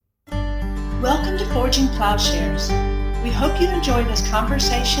Welcome to Forging Plowshares. We hope you enjoy this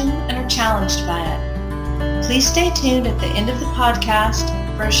conversation and are challenged by it. Please stay tuned at the end of the podcast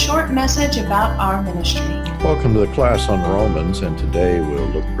for a short message about our ministry. Welcome to the class on Romans, and today we'll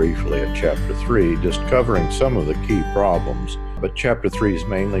look briefly at chapter 3, just covering some of the key problems. But chapter 3 is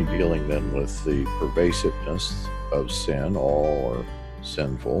mainly dealing then with the pervasiveness of sin, all are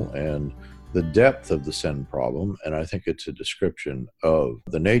sinful, and the depth of the sin problem, and I think it's a description of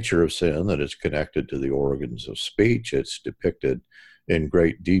the nature of sin, that it's connected to the organs of speech. It's depicted in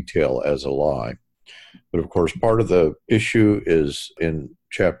great detail as a lie. But of course, part of the issue is in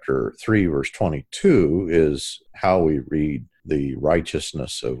chapter 3, verse 22, is how we read the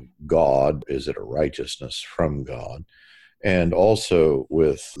righteousness of God. Is it a righteousness from God? And also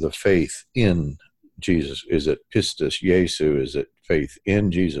with the faith in Jesus. Is it pistis Jesu? Is it faith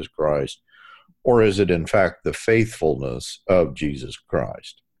in Jesus Christ? Or is it, in fact, the faithfulness of Jesus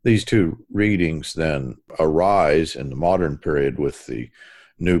Christ? These two readings then arise in the modern period with the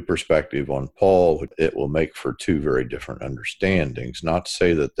new perspective on Paul. It will make for two very different understandings, not to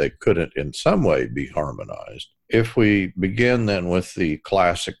say that they couldn't in some way be harmonized. If we begin then with the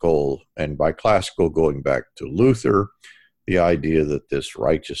classical, and by classical going back to Luther, the idea that this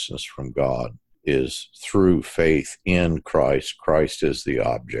righteousness from God is through faith in Christ. Christ is the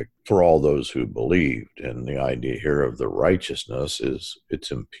object for all those who believed. And the idea here of the righteousness is it's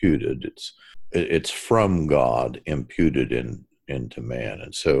imputed. It's from God, imputed into man.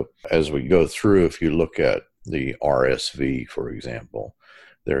 And so as we go through, if you look at the RSV, for example,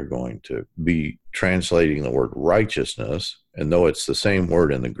 they're going to be translating the word righteousness, and though it's the same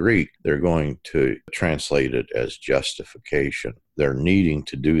word in the Greek, they're going to translate it as justification. They're needing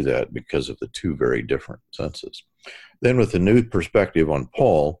to do that because of the two very different senses. Then with the new perspective on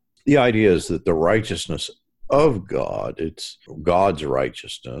Paul, the idea is that the righteousness of God, it's God's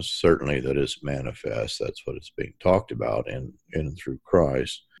righteousness, certainly that is manifest. That's what it's being talked about in and through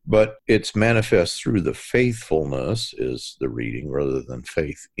Christ. But it's manifest through the faithfulness, is the reading, rather than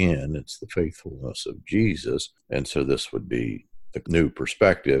faith in. It's the faithfulness of Jesus. And so this would be the new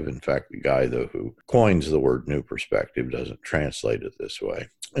perspective. In fact, the guy, though, who coins the word new perspective doesn't translate it this way.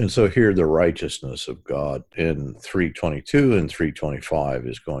 And so here the righteousness of God in 3:22 and 3:25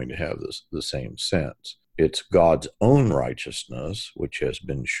 is going to have the same sense. It's God's own righteousness, which has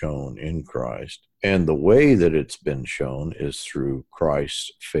been shown in Christ. And the way that it's been shown is through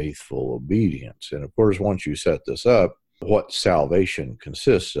Christ's faithful obedience. And of course, once you set this up, what salvation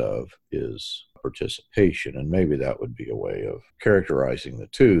consists of is participation. And maybe that would be a way of characterizing the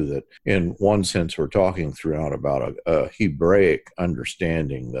two, that in one sense we're talking throughout about a Hebraic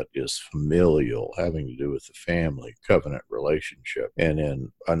understanding that is familial, having to do with the family covenant relationship. And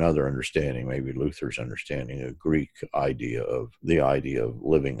in another understanding, maybe Luther's understanding, a Greek idea of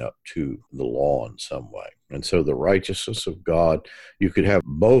living up to the law in some way. And so the righteousness of God, you could have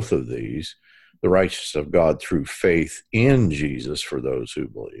both of these. The righteousness of God through faith in Jesus for those who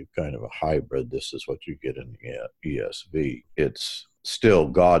believe, kind of a hybrid. This is what you get in the ESV. It's still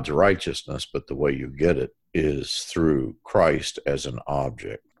God's righteousness, but the way you get it is through Christ as an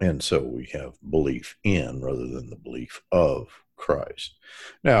object. And so we have belief in rather than the belief of Christ.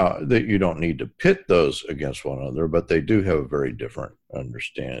 Now, that you don't need to pit those against one another, but they do have a very different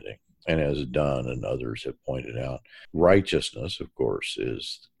understanding. And as Dunn and others have pointed out, righteousness, of course,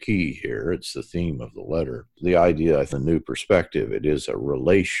 is key here. It's the theme of the letter. The idea, the new perspective, it is a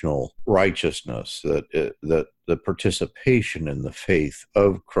relational righteousness, that the participation in the faith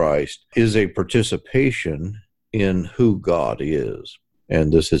of Christ is a participation in who God is.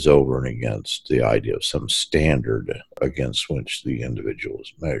 And this is over and against the idea of some standard against which the individual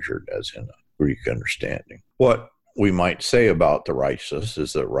is measured, as in a Greek understanding. What we might say about the righteousness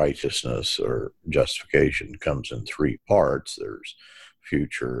is that righteousness or justification comes in three parts. There's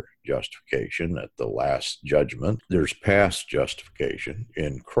future justification at the last judgment. There's past justification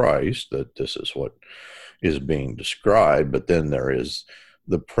in Christ, that this is what is being described. But then there is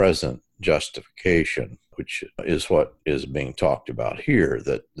the present justification, which is what is being talked about here,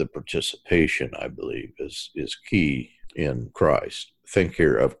 that the participation, I believe, is key in Christ. Think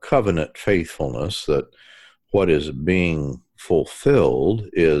here of covenant faithfulness, that what is being fulfilled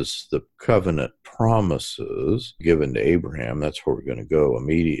is the covenant promises given to Abraham. That's where we're going to go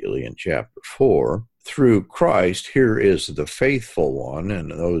immediately in chapter 4. Through Christ, here is the faithful one,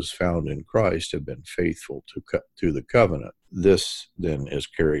 and those found in Christ have been faithful to the covenant. This then is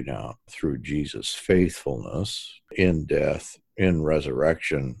carried out through Jesus' faithfulness in death, in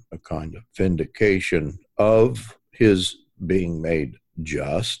resurrection, a kind of vindication of his being made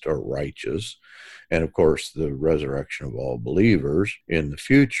just or righteous. And of course, the resurrection of all believers in the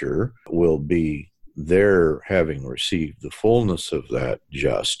future will be their having received the fullness of that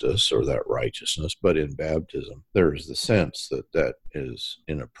justice or that righteousness. But in baptism, there is the sense that that is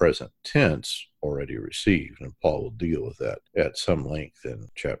in a present tense already received. And Paul will deal with that at some length in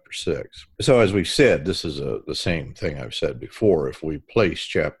chapter 6. So as we said, this is the same thing I've said before. If we place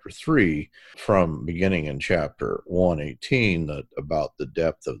chapter 3 from beginning in chapter 1:18 about the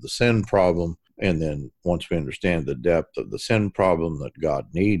depth of the sin problem, and then once we understand the depth of the sin problem, that God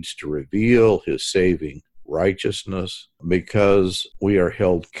needs to reveal his saving righteousness because we are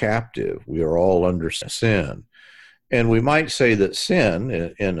held captive. We are all under sin. And we might say that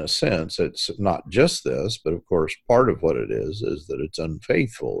sin, in a sense, it's not just this, but of course part of what it is that it's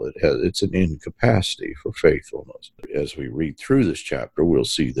unfaithful. It's an incapacity for faithfulness. As we read through this chapter, we'll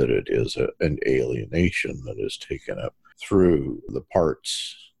see that it is an alienation that is taken up through the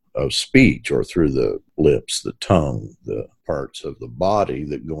parts of speech, or through the lips, the tongue, the parts of the body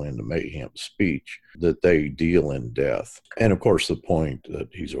that go into mayhem speech, that they deal in death. And of course, the point that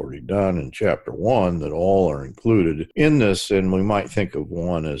he's already done in chapter 1, that all are included in this, and we might think of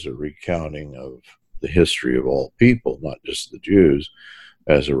 1 as a recounting of the history of all people, not just the Jews,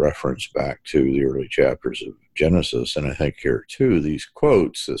 as a reference back to the early chapters of Genesis. And I think here too, these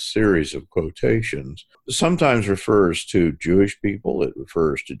quotes, this series of quotations, sometimes refers to Jewish people, it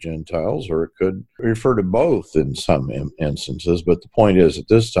refers to Gentiles, or it could refer to both in some instances. But the point is, at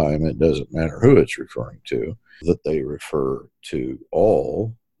this time, it doesn't matter who it's referring to, that they refer to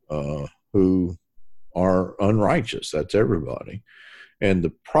all who are unrighteous. That's everybody. And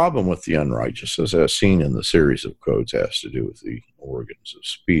the problem with the unrighteousness, as seen in the series of quotes, has to do with the organs of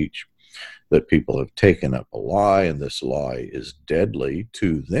speech, that people have taken up a lie, and this lie is deadly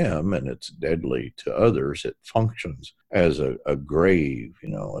to them, and it's deadly to others. It functions as a grave,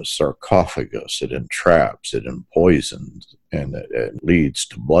 a sarcophagus. It entraps, it empoisons, and it leads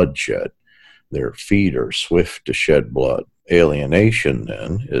to bloodshed. Their feet are swift to shed blood. Alienation,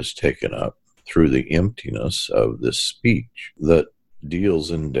 then, is taken up through the emptiness of this speech that deals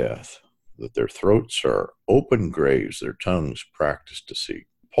in death, that their throats are open graves, their tongues practice deceit.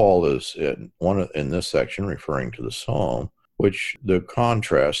 Paul is in this section referring to the psalm, which the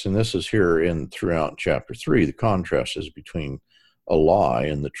contrast, and this is here throughout chapter 3, the contrast is between a lie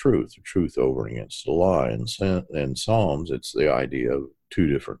and the truth over against the lie. In Psalms, it's the idea of two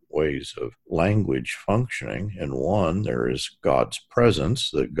different ways of language functioning. In one, there is God's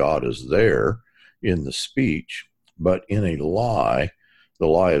presence, that God is there in the speech, but in a lie, the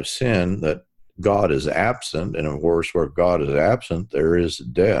lie of sin, that God is absent, and of course where God is absent, there is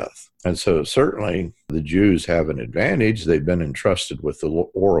death. And so certainly the Jews have an advantage. They've been entrusted with the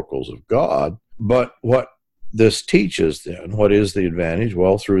oracles of God. But what this teaches then, what is the advantage?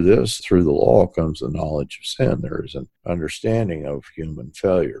 Well, through the law comes the knowledge of sin. There is an understanding of human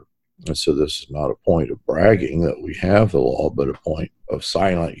failure. And so this is not a point of bragging that we have the law, but a point of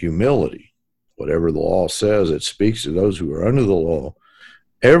silent humility. Whatever the law says, it speaks to those who are under the law.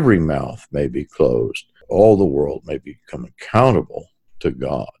 Every mouth may be closed. All the world may become accountable to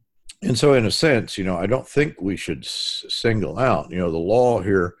God. And so in a sense, I don't think we should single out, the law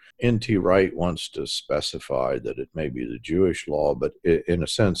here. N.T. Wright wants to specify that it may be the Jewish law, but in a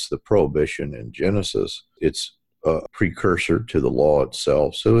sense, the prohibition in Genesis, it's a precursor to the law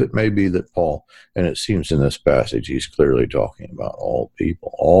itself. So it may be that Paul, and it seems in this passage, he's clearly talking about all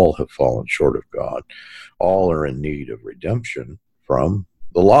people. All have fallen short of God. All are in need of redemption from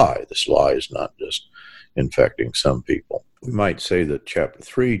the lie. This lie is not just infecting some people. We might say that chapter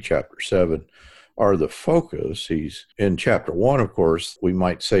 3, chapter 7 are the focus. He's in chapter 1, of course, we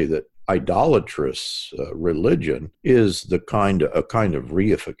might say that idolatrous religion is a kind of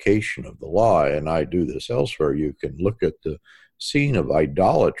reification of the lie, and I do this elsewhere. You can look at the scene of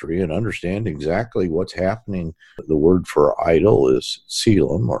idolatry and understand exactly what's happening. The word for idol is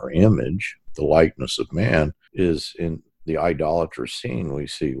tselem, or image. The likeness of man is in the idolatrous scene. We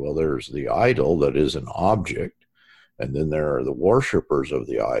see, well, there's the idol that is an object, and then there are the worshipers of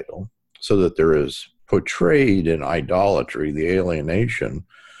the idol, so that there is portrayed in idolatry the alienation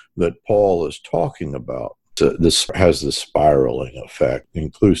that Paul is talking about. So this has the spiraling effect,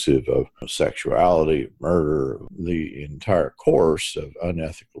 inclusive of sexuality, murder, the entire course of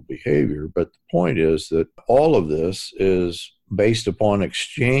unethical behavior. But the point is that all of this is based upon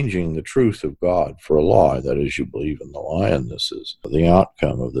exchanging the truth of God for a lie. That is, you believe in the lie, and this is the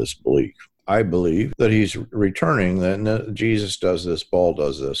outcome of this belief. I believe that he's returning, and Jesus does this, Paul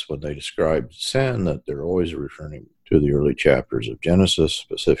does this, when they describe sin, that they're always returning to the early chapters of Genesis,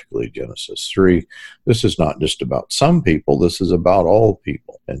 specifically Genesis 3. This is not just about some people, this is about all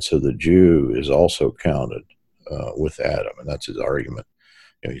people. And so the Jew is also counted with Adam, and that's his argument.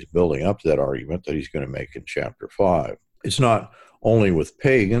 He's building up to that argument that he's going to make in chapter 5. It's not only with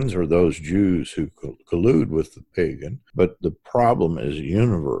pagans or those Jews who collude with the pagan, but the problem is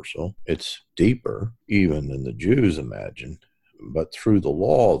universal. It's deeper even than the Jews imagined. But through the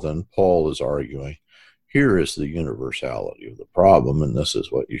law, then, Paul is arguing, here is the universality of the problem, and this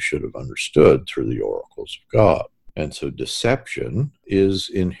is what you should have understood through the oracles of God. And so deception is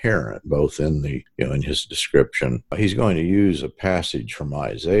inherent, both in in his description. He's going to use a passage from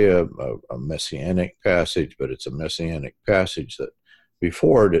Isaiah, a messianic passage, but it's a messianic passage that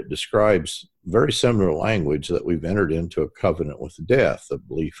before it describes very similar language that we've entered into a covenant with death, a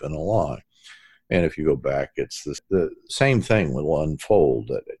belief in a lie. And if you go back, it's the same thing will unfold,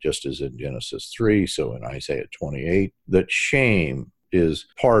 that just as in Genesis 3, so in Isaiah 28, that shame is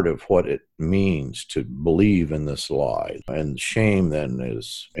part of what it means to believe in this lie. And shame then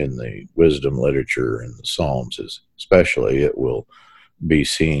is, in the wisdom literature and the Psalms especially, it will be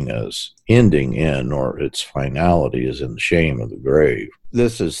seen as ending in, or its finality is in the shame of the grave.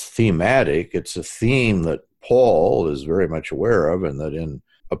 This is thematic. It's a theme that Paul is very much aware of, and that in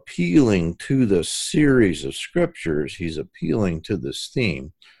appealing to this series of scriptures, he's appealing to this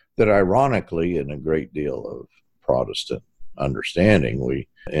theme that ironically, in a great deal of Protestant understanding,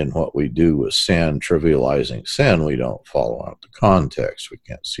 in what we do with sin, trivializing sin, we don't follow out the context. We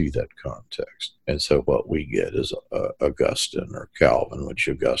can't see that context. And so what we get is Augustine or Calvin, which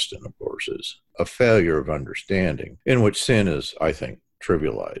Augustine, of course, is a failure of understanding, in which sin is, I think,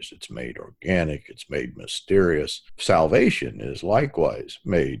 trivialized. It's made organic. It's made mysterious. Salvation is likewise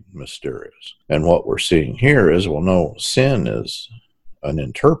made mysterious. And what we're seeing here is, well, no, sin is an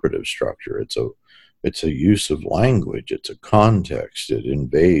interpretive structure. It's a use of language. It's a context. It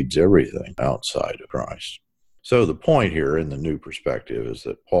invades everything outside of Christ. So the point here in the new perspective is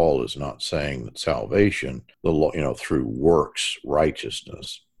that Paul is not saying that salvation, through works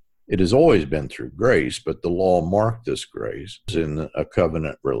righteousness. It has always been through grace, but the law marked this grace in a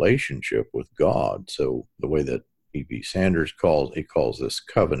covenant relationship with God. So the way that E.P. Sanders calls this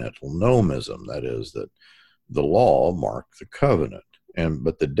covenantal nomism, that is, that the law marked the covenant.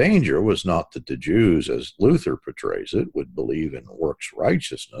 But the danger was not that the Jews, as Luther portrays it, would believe in works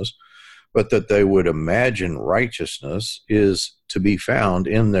righteousness, but that they would imagine righteousness is to be found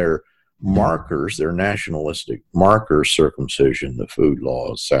in their markers, their nationalistic markers, circumcision, the food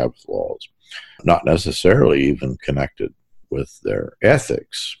laws, Sabbath laws, not necessarily even connected with their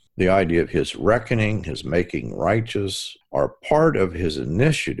ethics. The idea of his reckoning, his making righteous, are part of his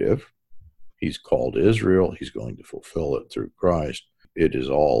initiative. He's called Israel. He's going to fulfill it through Christ. It is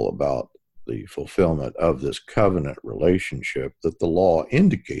all about the fulfillment of this covenant relationship that the law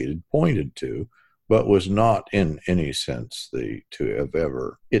pointed to, but was not in any sense to have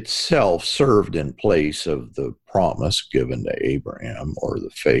ever itself served in place of the promise given to Abraham, or the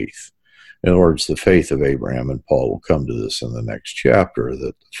faith. In other words, the faith of Abraham, and Paul will come to this in the next chapter,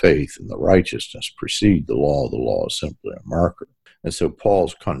 that the faith and the righteousness precede the law. The law is simply a marker. And so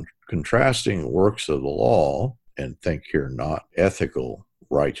Paul's contrasting works of the law, and think here not ethical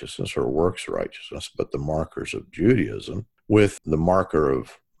righteousness or works righteousness, but the markers of Judaism, with the marker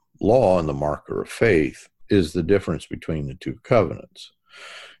of law and the marker of faith, is the difference between the two covenants.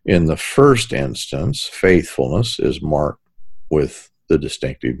 In the first instance, faithfulness is marked with the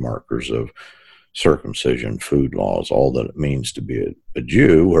distinctive markers of circumcision, food laws, all that it means to be a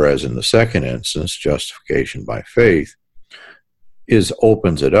Jew, whereas in the second instance, justification by faith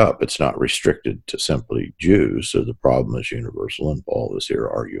opens it up. It's not restricted to simply Jews, so the problem is universal, and Paul is here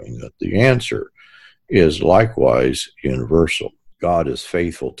arguing that the answer is likewise universal. God is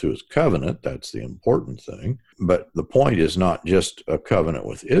faithful to his covenant. That's the important thing. But the point is not just a covenant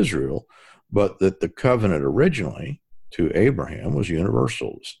with Israel, but that the covenant originally to Abraham was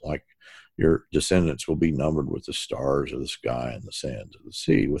universal. It's like your descendants will be numbered with the stars of the sky and the sands of the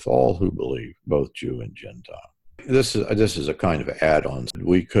sea, with all who believe, both Jew and Gentile. This is a kind of add-on.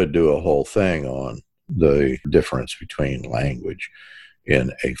 We could do a whole thing on the difference between language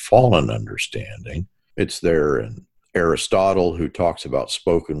in a fallen understanding. It's there in Aristotle, who talks about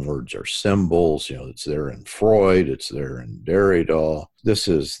spoken words are symbols. It's there in Freud. It's there in Derrida. This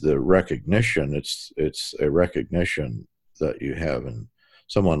is the recognition. It's a recognition that you have in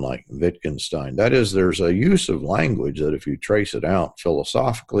someone like Wittgenstein. That is, there's a use of language that, if you trace it out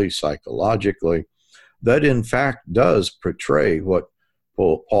philosophically, psychologically, that in fact does portray what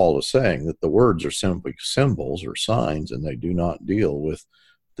Paul is saying, that the words are simply symbols or signs, and they do not deal with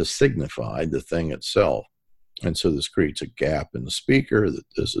the signified, the thing itself. And so this creates a gap in the speaker that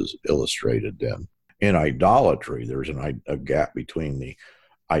this is illustrated then. In idolatry, there's a gap between the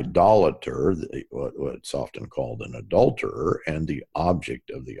idolater, what's often called an adulterer, and the object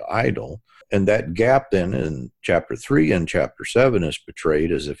of the idol. And that gap then in chapter 3 and chapter 7 is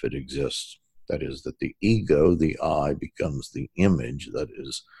portrayed as if it exists. That is, that the ego, the I, becomes the image that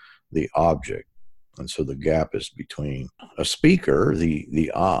is the object. And so the gap is between a speaker,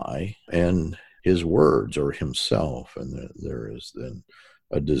 the I, and his words or himself. And there is then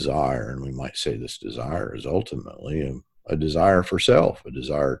a desire, and we might say this desire is ultimately a desire for self, a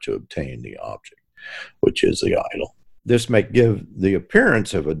desire to obtain the object, which is the idol. This may give the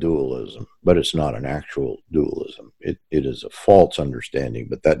appearance of a dualism, but it's not an actual dualism. It is a false understanding.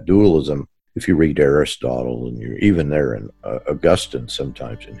 But that dualism, if you read Aristotle, and you're even there in Augustine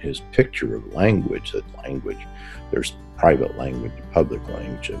sometimes in his picture of language, there's private language, public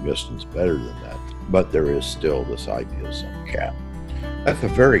language. Augustine's better than that. But there is still this idea of some gap. That's a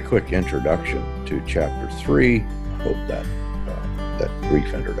very quick introduction to chapter 3. I hope that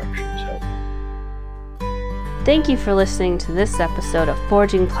brief introduction is helpful. Thank you for listening to this episode of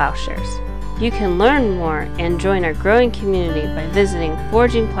Forging Plowshares. You can learn more and join our growing community by visiting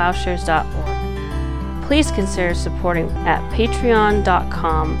forgingplowshares.org. Please consider supporting at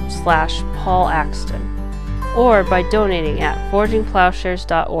patreon.com/Paul Axton or by donating at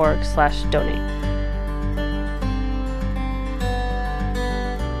forgingplowshares.org/donate.